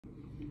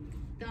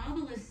The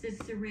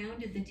obelisks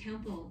surrounded the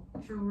temple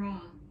for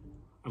Ra.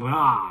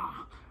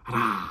 Ra,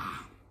 Ra.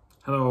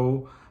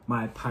 Hello,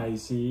 my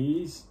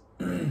Pisces.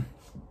 Let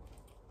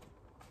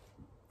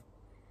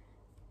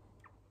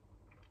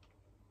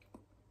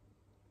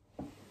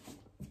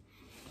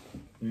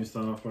me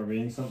start off by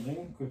reading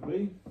something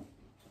quickly.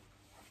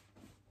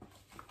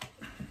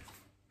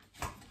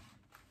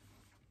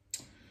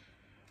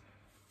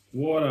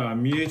 Water,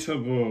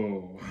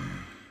 mutable.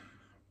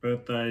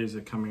 Birthdays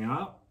are coming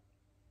up.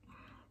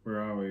 Where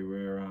are we?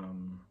 We're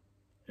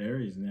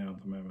Aries now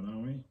at the moment,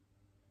 aren't we?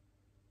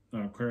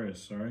 No,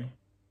 Aquarius, sorry.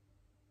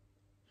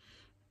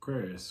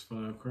 Aquarius, for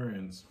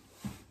Aquarians.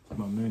 It's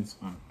my moon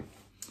sign.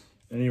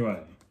 Anyway,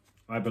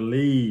 I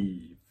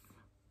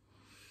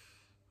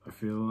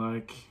feel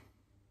like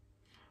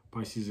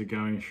Pisces are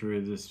going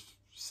through this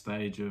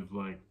stage of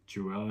like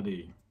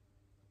duality.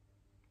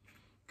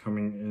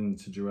 Coming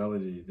into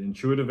duality. The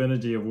intuitive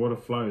energy of water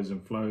flows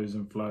and flows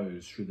and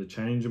flows through the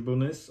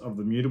changeableness of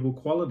the mutable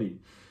quality.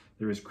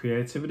 There is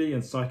creativity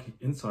and psychic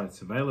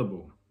insights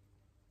available.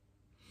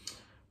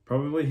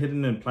 Probably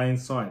hidden in plain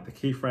sight. The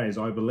key phrase,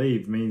 I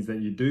believe, means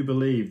that you do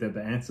believe that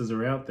the answers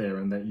are out there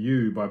and that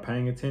you, by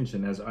paying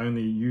attention as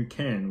only you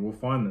can, will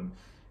find them.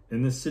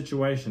 In this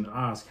situation,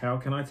 ask, how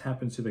can I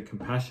tap into the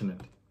compassionate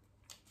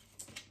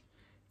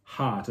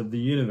heart of the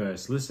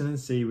universe? Listen and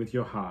see with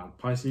your heart.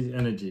 Pisces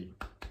energy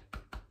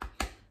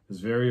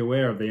is very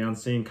aware of the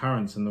unseen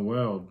currents in the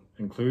world,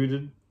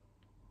 included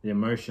the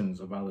emotions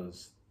of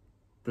others.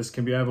 This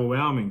can be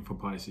overwhelming for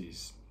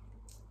Pisces.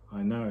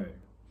 I know.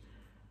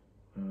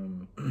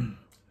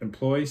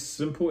 Employ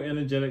simple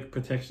energetic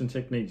protection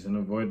techniques and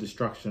avoid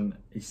destruction,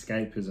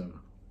 escapism.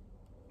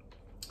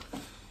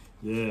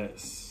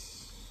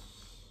 Yes.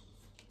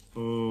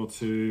 All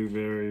too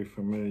very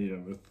familiar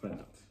with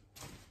that.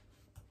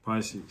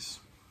 Pisces.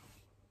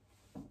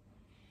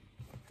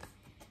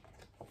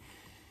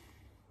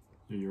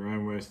 You're your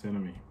own worst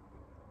enemy.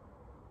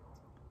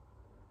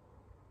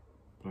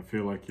 But I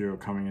feel like you're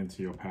coming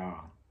into your power.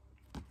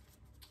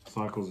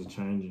 Cycles are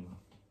changing.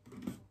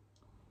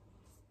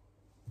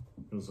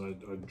 Because I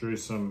drew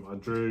some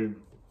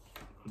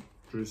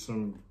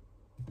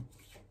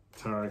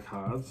tarot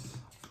cards,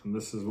 and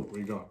this is what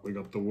we got. We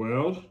got the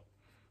World,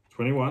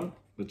 21,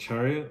 the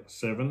Chariot,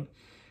 7,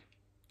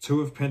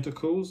 2 of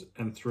Pentacles,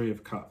 and 3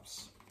 of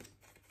Cups.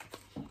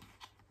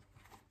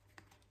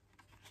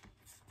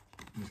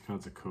 These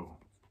cards are cool.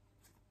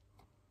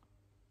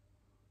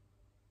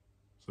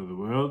 So the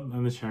World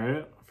and the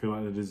Chariot, I feel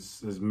like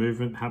there's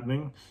movement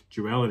happening.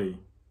 Duality.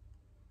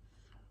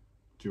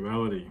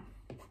 Duality.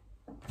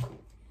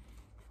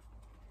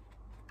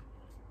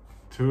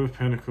 2 of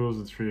Pentacles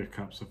and 3 of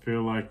Cups. I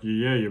feel like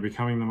you're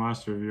becoming the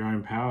master of your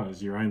own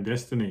powers, your own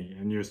destiny,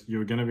 and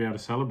you're going to be able to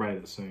celebrate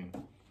it soon.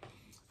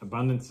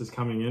 Abundance is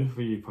coming in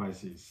for you,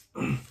 Pisces.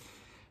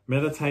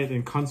 Meditate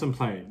and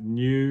contemplate.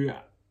 New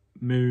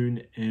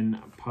moon in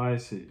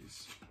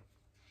Pisces.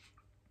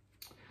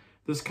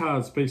 This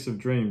card speaks of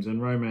dreams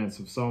and romance,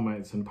 of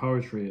soulmates and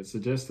poetry. It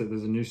suggests that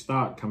there's a new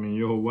start coming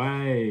your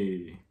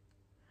way.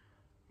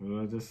 What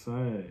did I just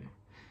say?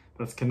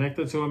 That's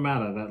connected to a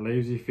matter that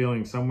leaves you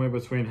feeling somewhere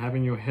between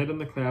having your head in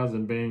the clouds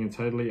and being in a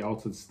totally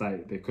altered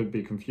state. There could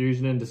be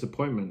confusion and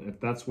disappointment if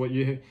that's what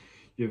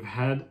you've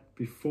had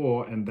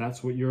before and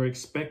that's what you're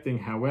expecting.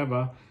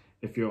 However,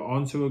 if you're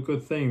onto a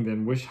good thing,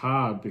 then wish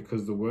hard,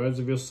 because the words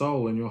of your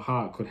soul and your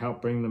heart could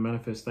help bring the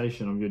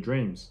manifestation of your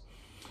dreams.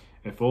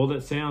 If all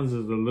that sounds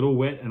is a little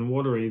wet and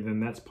watery, then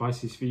that's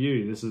Pisces for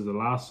you. This is the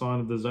last sign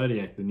of the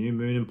zodiac. The new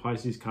moon in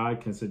Pisces card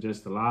can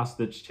suggest the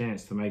last-ditch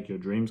chance to make your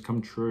dreams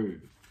come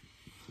true.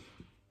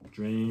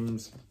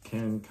 Dreams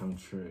can come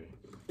true.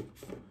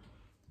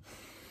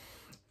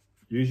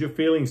 Use your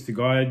feelings to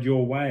guide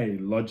your way.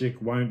 Logic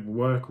won't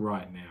work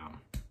right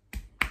now.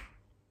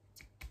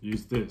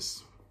 Use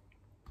this.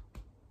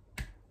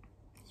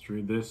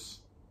 Through this.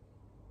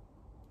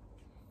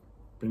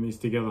 Bring these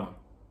together.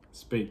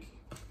 Speak.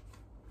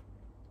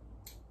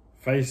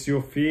 Face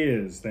your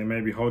fears. They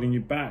may be holding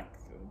you back.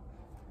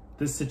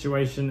 This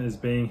situation is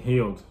being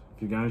healed.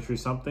 If you're going through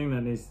something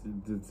that needs,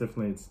 it's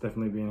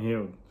definitely being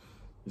healed.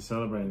 You're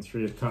celebrating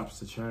 3 of Cups,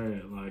 the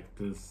Chariot, like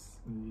this,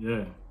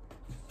 yeah.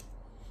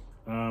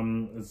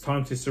 It's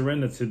time to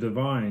surrender to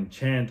divine.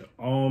 Chant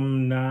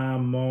Om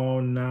Namo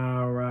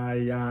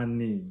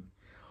Narayani.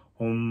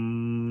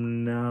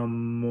 Om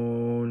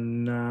Namo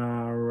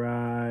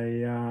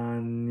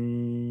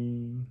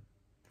Narayani.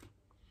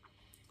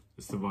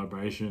 It's the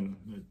vibration.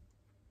 It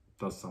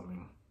does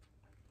something.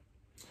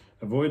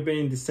 Avoid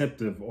being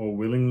deceptive or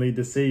willingly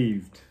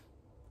deceived.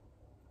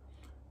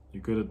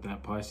 You're good at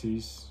that,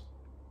 Pisces.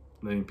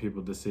 Letting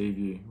people deceive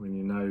you when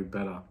you know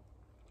better.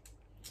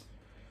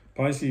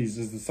 Pisces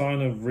is the sign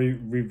of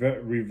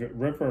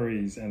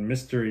reveries and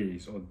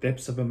mysteries, or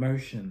depths of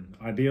emotion,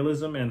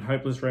 idealism and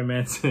hopeless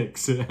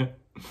romantics. Yeah,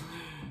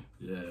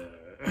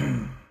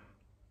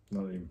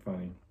 not even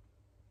funny.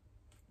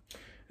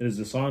 It is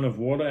the sign of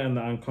water and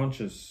the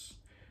unconscious.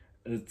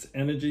 Its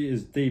energy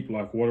is deep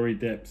like watery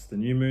depths. The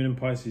new moon in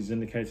Pisces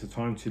indicates a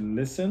time to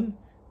listen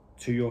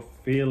to your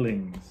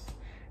feelings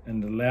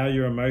and allow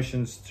your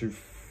emotions to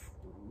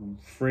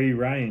free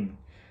reign.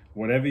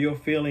 Whatever you're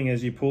feeling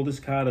as you pull this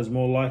card is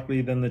more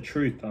likely than the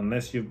truth,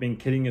 unless you've been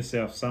kidding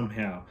yourself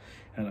somehow,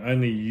 and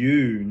only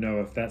you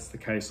know if that's the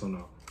case or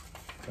not.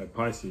 So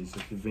Pisces,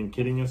 if you've been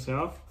kidding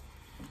yourself,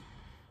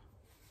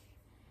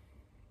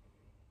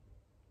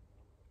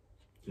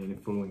 you're only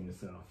fooling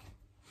yourself.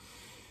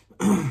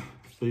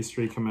 These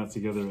three come out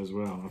together as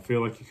well. I feel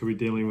like you could be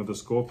dealing with a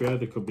Scorpio.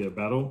 There could be a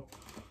battle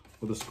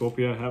with a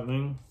Scorpio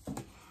happening,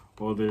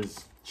 or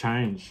there's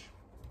change.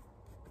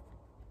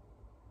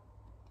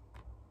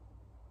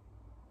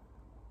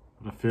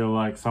 I feel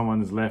like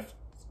someone's left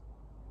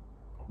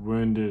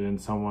wounded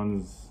and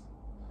someone's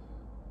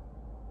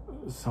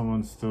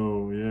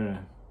still, yeah.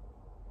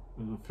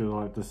 I feel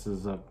like this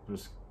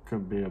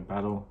could be a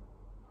battle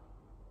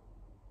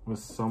with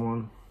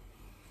someone.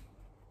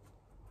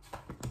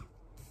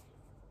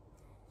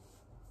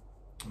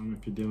 And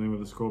if you're dealing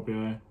with a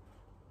Scorpio,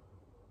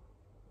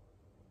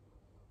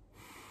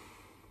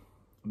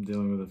 I'm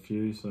dealing with a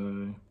few,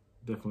 so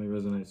definitely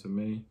resonates with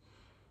me.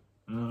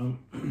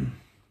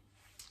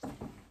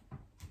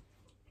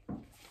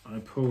 I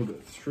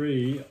pulled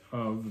 3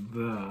 of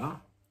the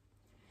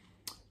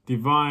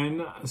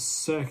Divine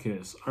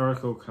Circus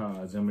Oracle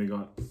cards, and we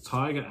got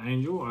Tiger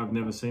Angel. I've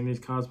never seen these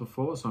cards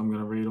before, so I'm going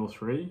to read all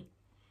 3.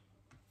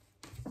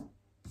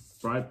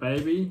 Bright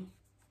Baby,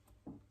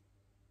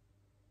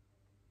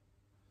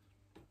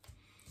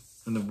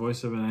 and the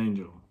Voice of an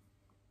Angel.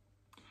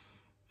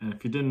 And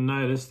if you didn't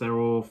notice, they're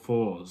all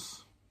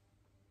 4s.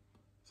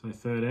 So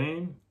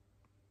 13,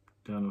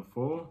 down to a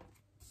 4.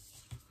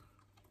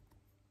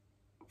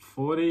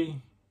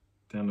 40,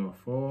 down to a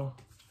 4.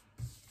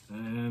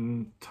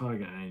 And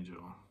Tiger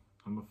Angel,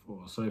 number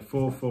 4. So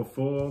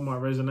 444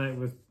 might resonate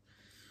with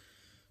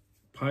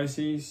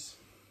Pisces.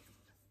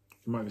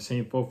 You might be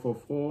seeing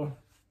 444.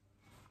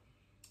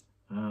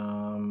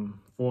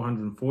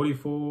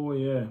 444,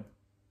 yeah.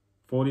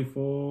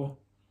 44.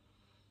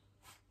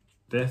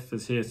 Death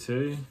is here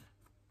too.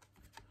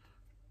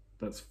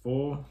 That's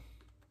 4.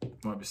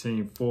 Might be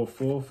seeing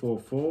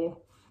 4444.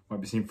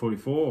 Might be seeing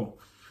 44.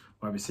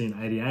 Might be seeing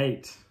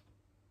 88.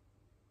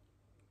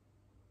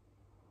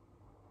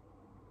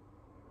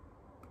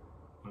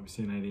 Might be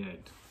seeing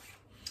 88.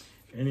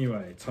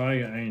 Anyway,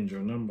 Tiger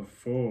Angel, number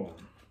 4.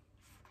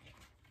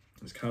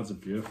 These cards are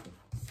beautiful.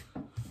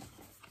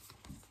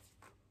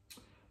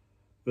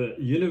 The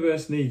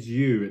universe needs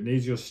you. It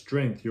needs your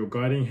strength, your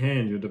guiding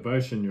hand, your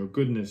devotion, your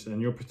goodness,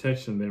 and your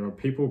protection. There are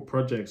people,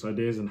 projects,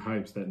 ideas, and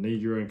hopes that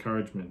need your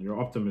encouragement, your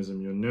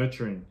optimism, your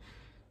nurturing.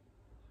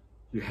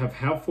 You have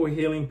helpful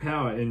healing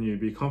power in you.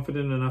 Be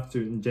confident enough to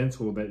and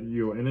gentle that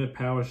your inner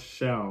power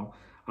shall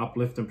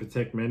uplift and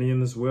protect many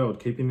in this world,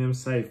 keeping them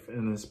safe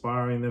and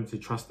inspiring them to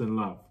trust and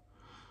love.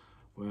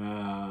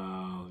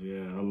 Wow,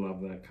 yeah, I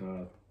love that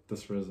card.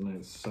 This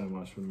resonates so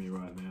much with me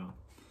right now.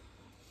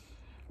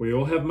 We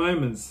all have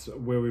moments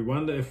where we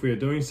wonder if we are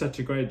doing such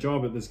a great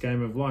job at this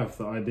game of life.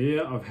 The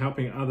idea of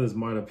helping others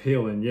might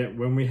appeal, and yet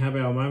when we have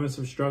our moments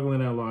of struggle in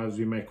our lives,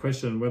 we may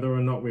question whether or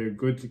not we are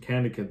good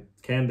candidate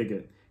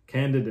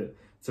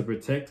to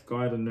protect,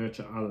 guide, and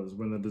nurture others.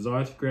 When the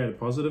desire to create a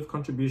positive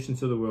contribution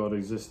to the world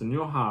exists in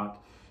your heart,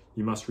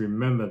 you must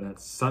remember that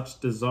such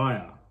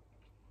desire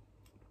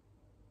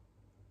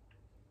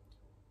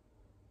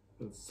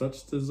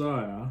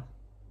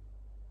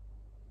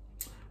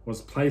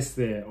was placed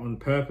there on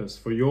purpose,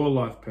 for your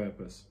life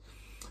purpose.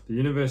 The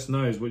universe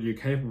knows what you're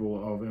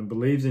capable of and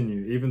believes in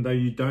you. Even though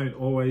you don't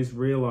always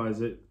realize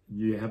it,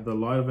 you have the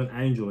light of an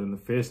angel and the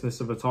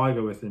fierceness of a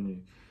tiger within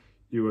you.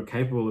 You are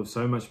capable of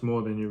so much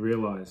more than you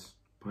realize,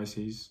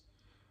 Pisces.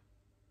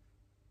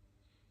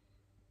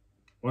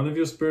 One of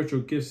your spiritual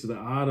gifts is the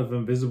art of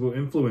invisible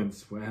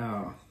influence.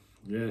 Wow.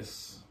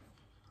 Yes.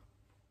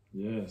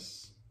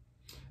 Yes.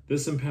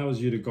 This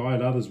empowers you to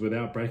guide others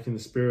without breaking the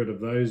spirit of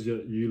those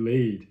you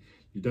lead.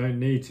 You don't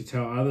need to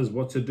tell others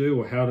what to do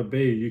or how to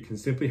be. You can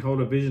simply hold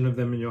a vision of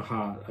them in your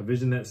heart, a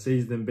vision that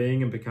sees them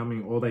being and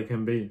becoming all they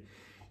can be.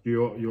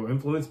 Your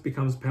influence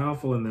becomes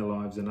powerful in their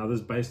lives and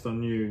others based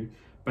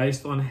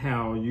on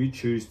how you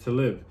choose to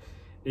live.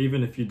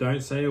 Even if you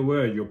don't say a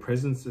word, your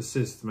presence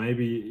assists.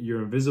 Maybe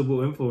your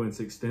invisible influence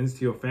extends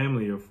to your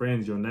family, your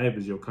friends, your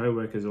neighbors, your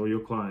co-workers, or your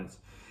clients.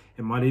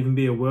 It might even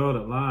be a world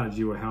at large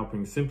you are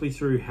helping simply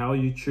through how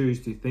you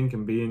choose to think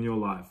and be in your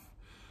life.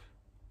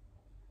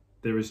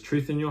 There is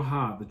truth in your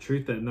heart, the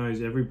truth that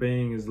knows every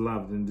being is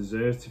loved and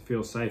deserves to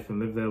feel safe and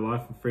live their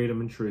life in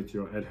freedom and truth.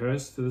 Your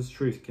adherence to this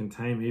truth can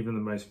tame even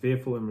the most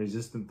fearful and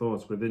resistant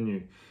thoughts within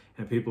you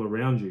and people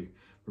around you.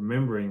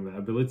 Remembering the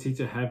ability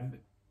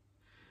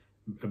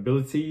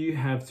you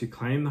have to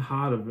claim the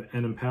heart of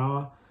and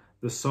empower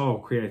the soul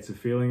creates a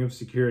feeling of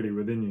security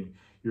within you.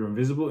 Your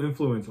invisible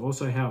influence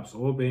also helps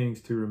all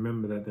beings to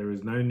remember that there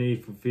is no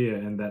need for fear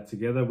and that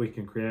together we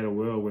can create a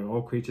world where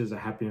all creatures are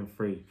happy and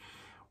free.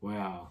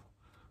 Wow.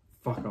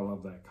 Fuck, I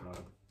love that card.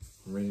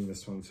 I'm reading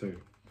this one too.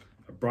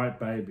 A Bright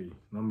Baby,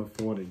 number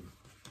 40.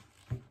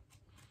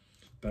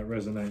 That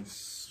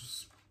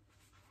resonates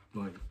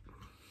like,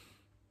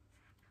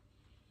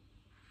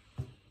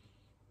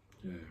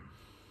 yeah.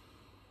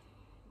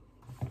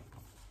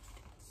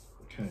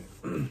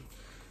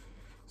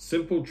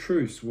 Simple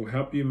truths will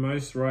help you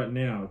most right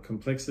now.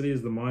 Complexity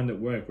is the mind at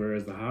work,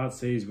 whereas the heart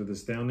sees with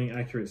astounding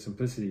accurate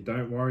simplicity.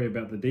 Don't worry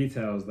about the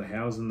details, the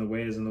hows and the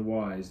wheres and the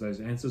whys.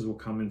 Those answers will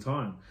come in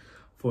time.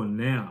 For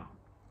now,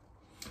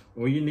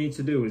 all you need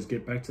to do is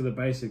get back to the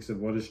basics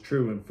of what is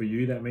true, and for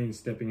you that means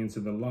stepping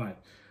into the light.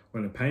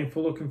 When a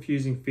painful or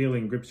confusing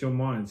feeling grips your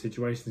mind,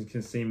 situations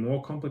can seem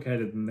more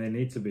complicated than they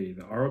need to be.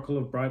 The Oracle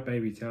of Bright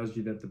Baby tells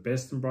you that the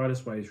best and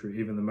brightest way through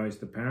even the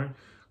most apparent,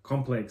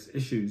 complex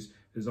issues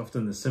is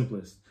often the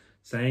simplest.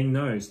 Saying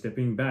no,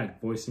 stepping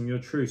back, voicing your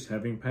truths,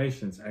 having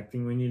patience,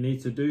 acting when you need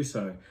to do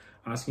so,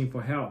 asking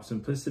for help.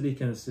 Simplicity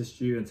can assist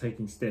you in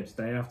taking steps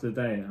day after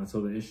day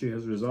until the issue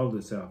has resolved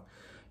itself,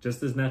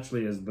 just as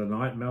naturally as the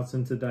night melts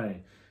into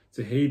day.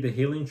 To heed the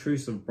healing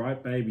truths of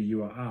Bright Baby,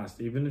 you are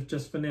asked, even if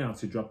just for now,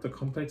 to drop the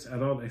complex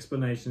adult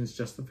explanations,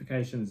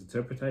 justifications,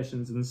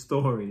 interpretations, and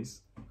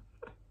stories.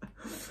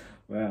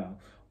 Wow.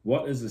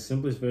 What is the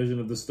simplest version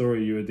of the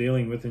story you are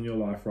dealing with in your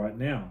life right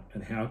now?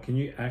 And how can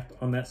you act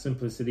on that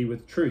simplicity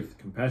with truth,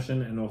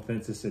 compassion, and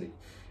authenticity?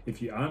 If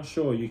you aren't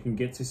sure you can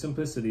get to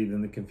simplicity,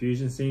 then the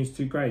confusion seems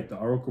too great. The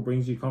Oracle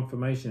brings you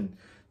confirmation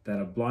that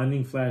a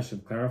blinding flash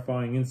of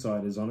clarifying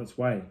insight is on its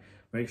way.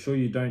 Make sure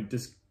you don't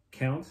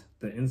discount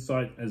the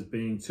insight as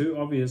being too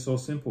obvious or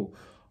simple.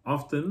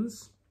 Often,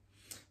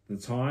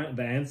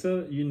 the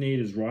answer you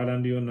need is right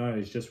under your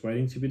nose, just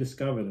waiting to be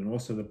discovered, and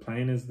also the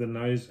plain as the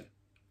nose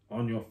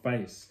on your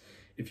face.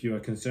 If you are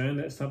concerned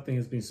that something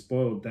has been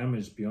spoiled,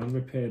 damaged beyond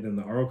repair, then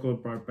the Oracle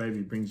of Bright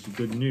Baby brings you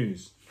good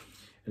news.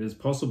 It is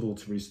possible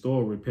to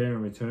restore, repair,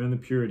 and return the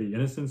purity,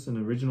 innocence, and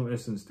original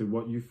essence to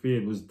what you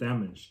feared was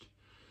damaged.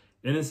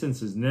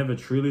 Innocence is never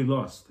truly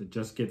lost. It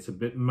just gets a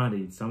bit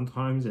muddied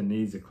sometimes and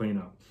needs a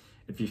cleanup.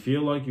 If you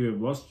feel like you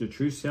have lost your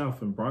true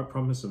self and bright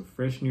promise of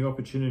fresh new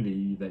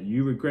opportunity that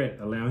you regret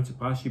allowing to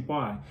pass you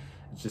by,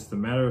 it's just a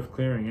matter of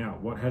clearing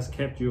out. What has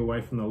kept you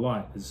away from the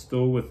light is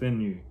still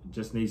within you. It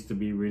just needs to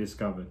be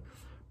rediscovered.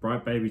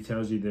 Bright Baby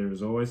tells you there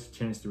is always a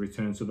chance to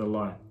return to the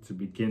light, to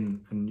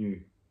begin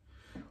anew.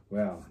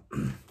 Wow.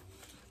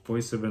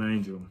 Voice of an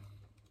angel.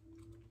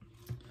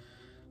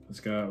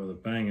 Let's go out with a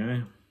bang,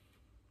 eh?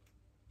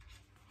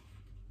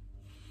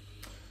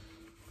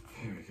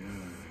 Here we go.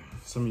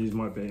 Some of you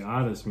might be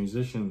artists,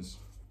 musicians.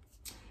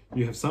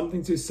 You have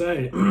something to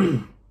say.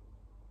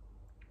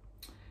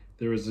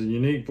 There is a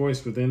unique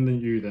voice within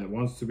you that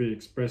wants to be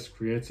expressed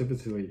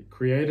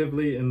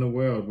creatively in the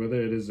world,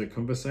 whether it is a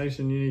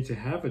conversation you need to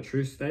have, a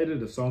truth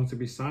stated, a song to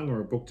be sung, or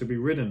a book to be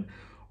written.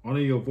 Honor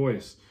your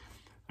voice.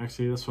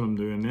 Actually, that's what I'm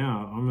doing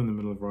now. I'm in the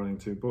middle of writing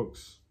 2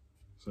 books.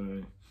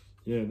 So,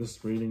 yeah, this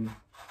reading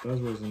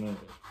does resonate.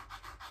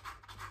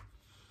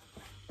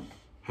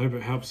 Hope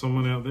it helps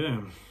someone out there.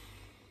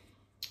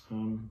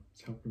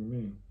 It's helping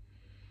me.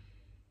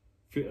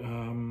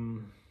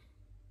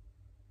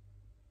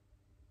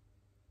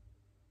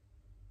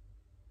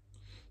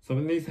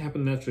 Something needs to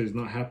happen naturally is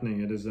not happening.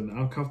 It is an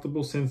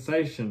uncomfortable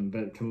sensation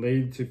that can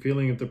lead to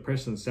feeling of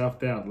depression,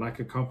 self-doubt, lack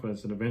of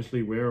confidence, and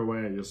eventually wear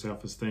away at your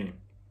self-esteem.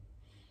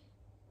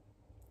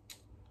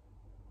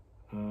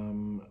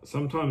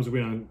 Sometimes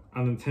we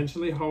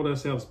unintentionally hold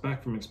ourselves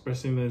back from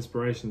expressing the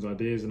inspirations,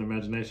 ideas, and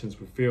imaginations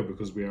we feel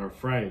because we are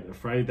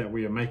afraid that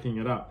we are making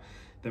it up,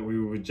 that we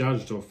will be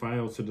judged or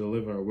fail to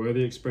deliver a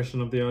worthy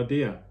expression of the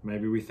idea.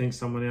 Maybe we think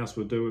someone else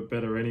will do it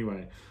better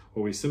anyway,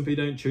 or we simply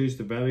don't choose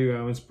to value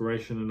our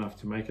inspiration enough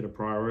to make it a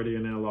priority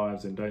in our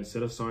lives and don't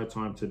set aside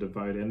time to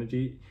devote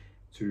energy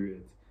to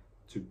it,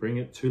 to bring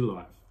it to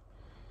life.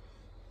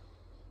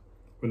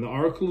 When the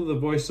Oracle of the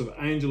Voice of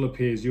Angel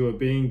appears, you are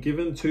being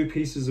given 2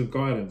 pieces of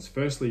guidance.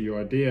 Firstly,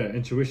 your idea,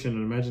 intuition,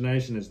 and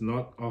imagination is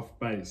not off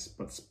base,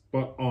 but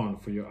spot on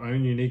for your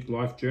own unique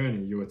life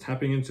journey. You are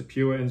tapping into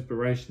pure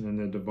inspiration, and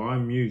the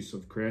divine muse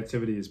of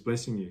creativity is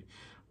blessing you.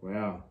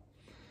 Wow.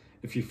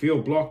 If you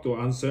feel blocked or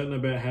uncertain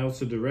about how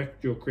to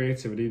direct your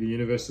creativity, the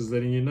universe is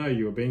letting you know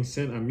you are being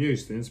sent a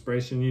muse, the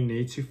inspiration you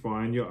need to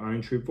find your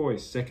own true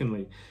voice.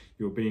 Secondly,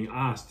 you are being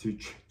asked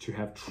to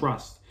have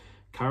trust,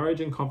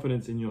 courage, and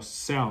confidence in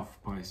yourself,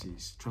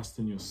 Pisces. Trust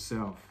in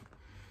yourself.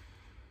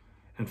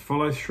 And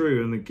follow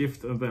through in the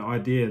gift of the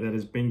idea that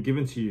has been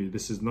given to you.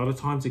 This is not a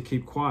time to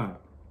keep quiet.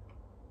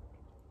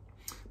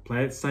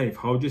 Play it safe.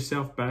 Hold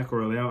yourself back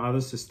or allow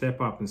others to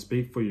step up and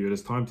speak for you. It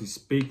is time to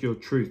speak your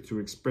truth, to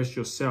express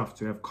yourself,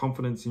 to have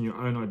confidence in your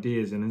own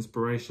ideas and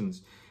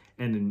inspirations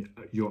and in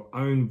your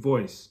own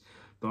voice.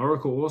 The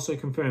Oracle also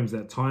confirms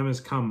that time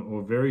has come,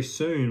 or very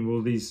soon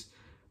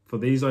for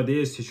these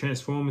ideas to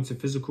transform into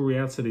physical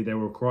reality, they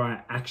will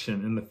require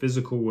action in the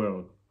physical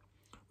world,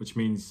 which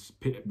means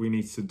we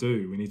need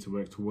to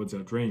work towards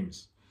our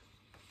dreams.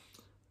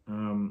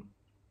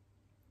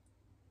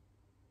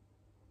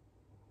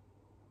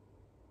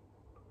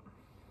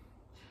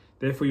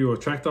 Therefore, you will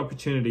attract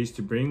opportunities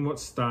to bring what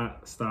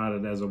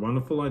started as a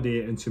wonderful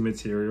idea into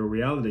material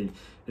reality.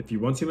 If you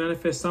want to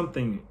manifest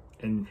something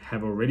and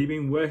have already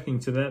been working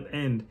to that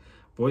end,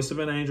 Voice of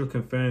an Angel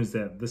confirms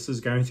that this is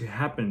going to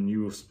happen.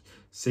 You will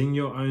sing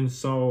your own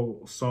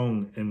soul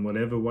song in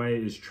whatever way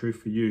is true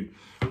for you.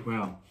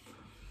 Wow.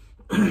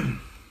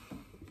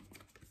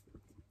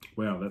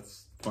 wow,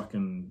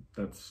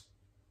 that's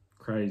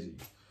crazy.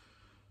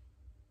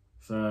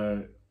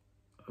 So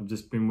I've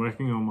just been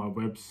working on my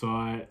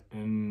website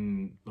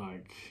and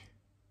like,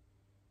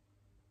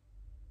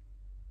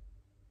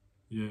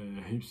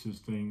 yeah, heaps of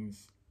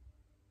things.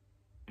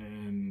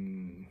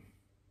 And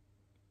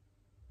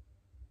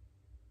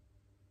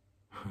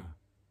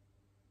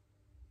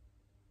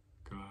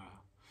God.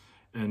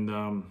 And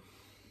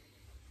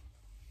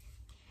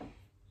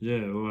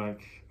yeah,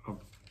 like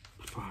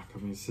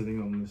I've been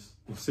sitting on this.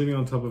 I'm sitting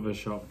on top of a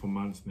shop for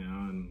months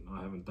now, and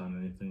I haven't done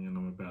anything, and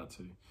I'm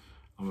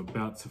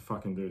about to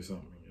fucking do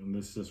something, and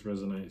this just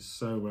resonates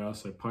so well.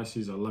 So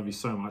Pisces, I love you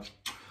so much.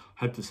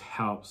 Hope this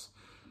helps.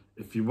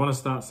 If you want to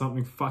start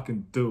something,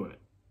 fucking do it.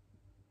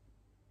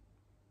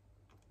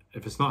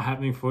 If it's not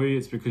happening for you,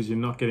 it's because you're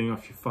not getting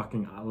off your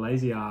fucking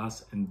lazy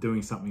ass and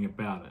doing something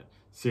about it.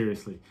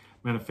 Seriously,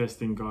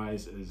 manifesting,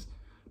 guys, is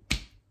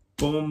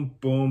boom,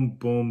 boom,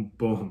 boom,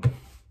 boom.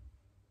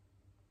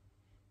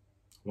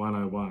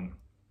 101.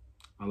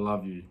 I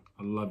love you.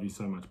 I love you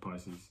so much,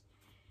 Pisces.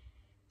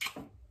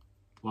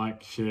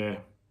 Like,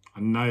 share. I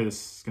know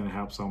this is going to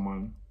help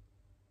someone.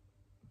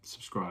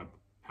 Subscribe.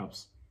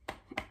 Helps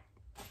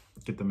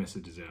get the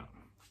messages out.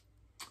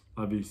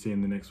 Love you. See you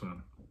in the next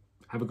one.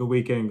 Have a good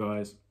weekend,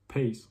 guys.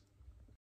 Peace.